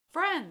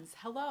Friends,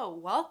 hello,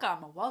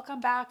 welcome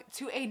back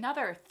to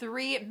another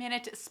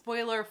 3-minute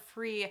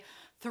spoiler-free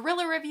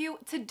thriller review.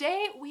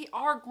 Today we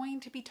are going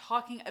to be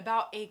talking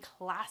about a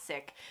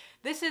classic.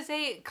 This is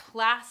a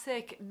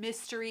classic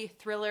mystery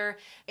thriller,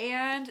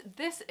 and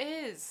this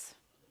is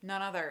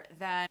none other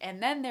than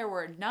And Then There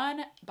Were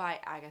None by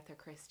Agatha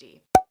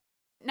Christie.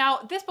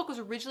 Now, this book was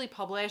originally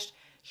published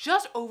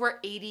just over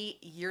 80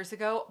 years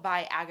ago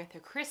by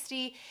Agatha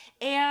Christie,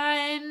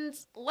 and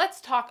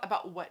let's talk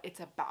about what it's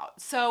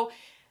about. So,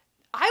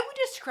 I would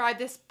describe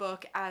this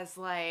book as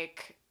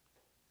like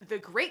The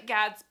Great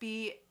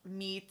Gatsby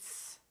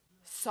meets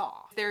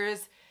Saw.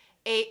 There's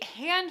a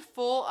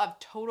handful of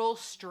total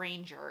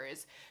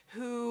strangers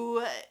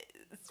who,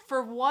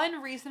 for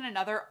one reason or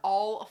another,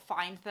 all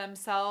find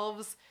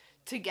themselves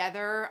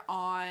together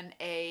on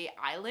an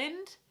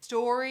island.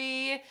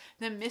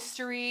 The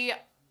mystery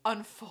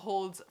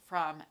unfolds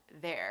from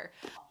there.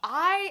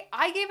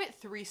 I gave it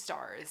 3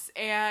 stars,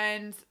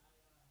 and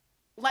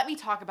let me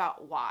talk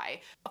about why.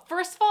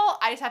 First of all,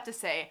 I just have to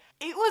say,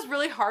 it was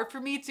really hard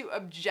for me to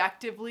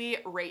objectively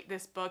rate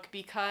this book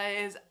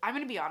because I'm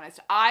gonna be honest,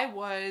 I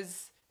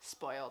was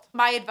spoiled.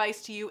 My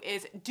advice to you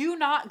is do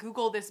not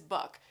Google this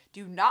book.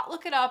 Do not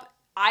look it up.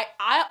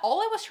 All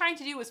I was trying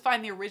to do was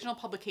find the original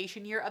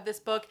publication year of this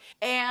book,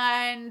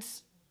 and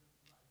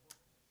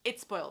it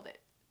spoiled it.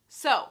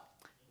 So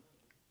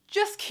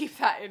just keep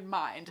that in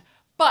mind.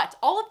 But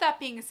all of that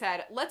being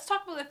said, let's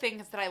talk about the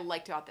things that I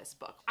liked about this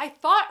book. I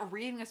thought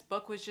reading this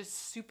book was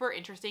just super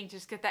interesting to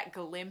just get that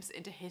glimpse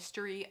into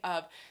history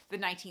of the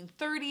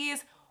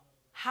 1930s,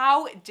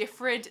 how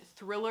different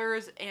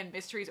thrillers and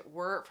mysteries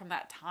were from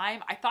that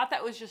time. I thought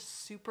that was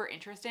just super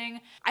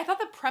interesting. I thought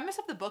the premise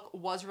of the book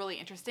was really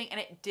interesting, and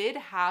it did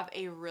have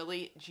a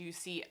really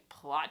juicy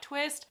plot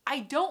twist.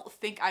 I don't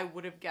think I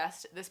would have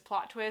guessed this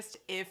plot twist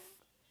if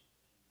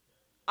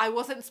I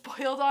wasn't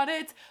spoiled on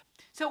it.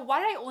 So why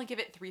did I only give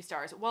it 3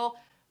 stars? Well,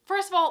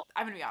 first of all,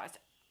 I'm gonna be honest.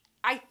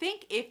 I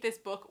think if this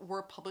book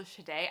were published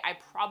today, I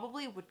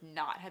probably would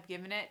not have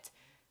given it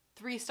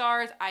 3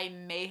 stars. I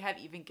may have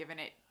even given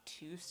it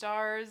 2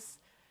 stars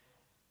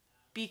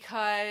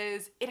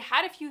because it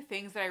had a few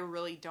things that I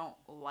really don't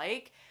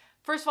like.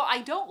 First of all, I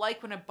don't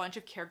like when a bunch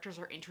of characters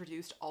are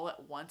introduced all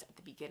at once at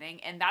the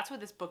beginning, and that's what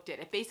this book did.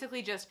 It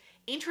basically just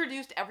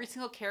introduced every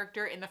single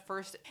character in the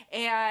first,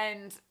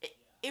 and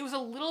it was a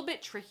little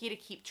bit tricky to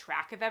keep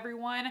track of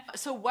everyone.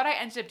 So what I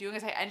ended up doing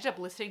is I ended up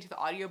listening to the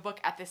audiobook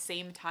at the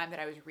same time that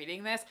I was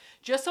reading this,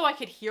 just so I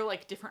could hear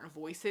like different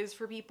voices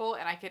for people,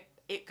 and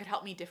it could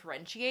help me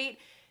differentiate.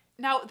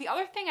 Now, the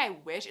other thing I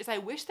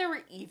wish there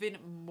were even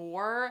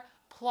more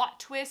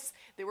plot twists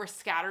that were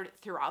scattered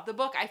throughout the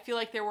book. I feel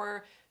like there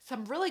were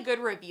some really good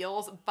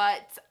reveals,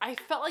 but I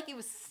felt like it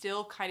was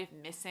still kind of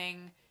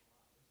missing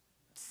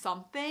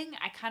something.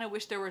 I kind of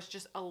wish there was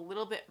just a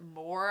little bit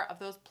more of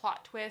those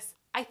plot twists.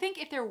 I think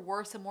if there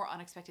were some more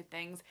unexpected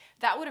things,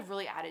 that would have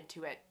really added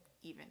to it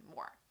even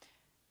more.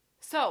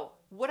 So,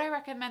 would I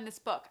recommend this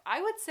book? I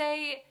would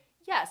say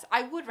yes,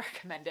 I would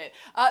recommend it.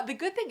 The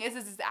good thing is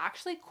it's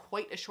actually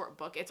quite a short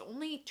book. It's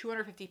only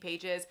 250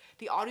 pages.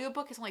 The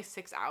audiobook is only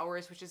 6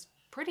 hours, which is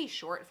pretty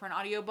short for an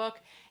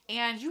audiobook,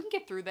 and you can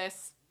get through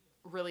this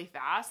really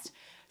fast.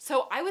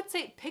 So I would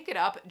say pick it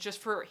up just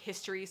for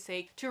history's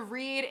sake. To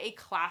read a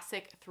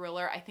classic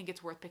thriller, I think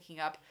it's worth picking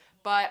up.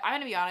 But I'm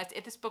gonna be honest,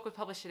 if this book was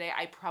published today,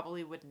 I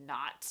probably would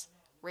not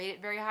rate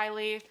it very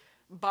highly.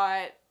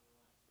 But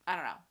I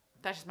don't know.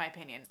 That's just my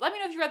opinion. Let me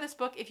know if you read this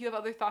book. If you have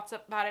other thoughts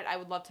about it, I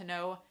would love to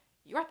know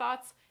your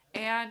thoughts.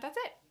 And that's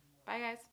it. Bye, guys.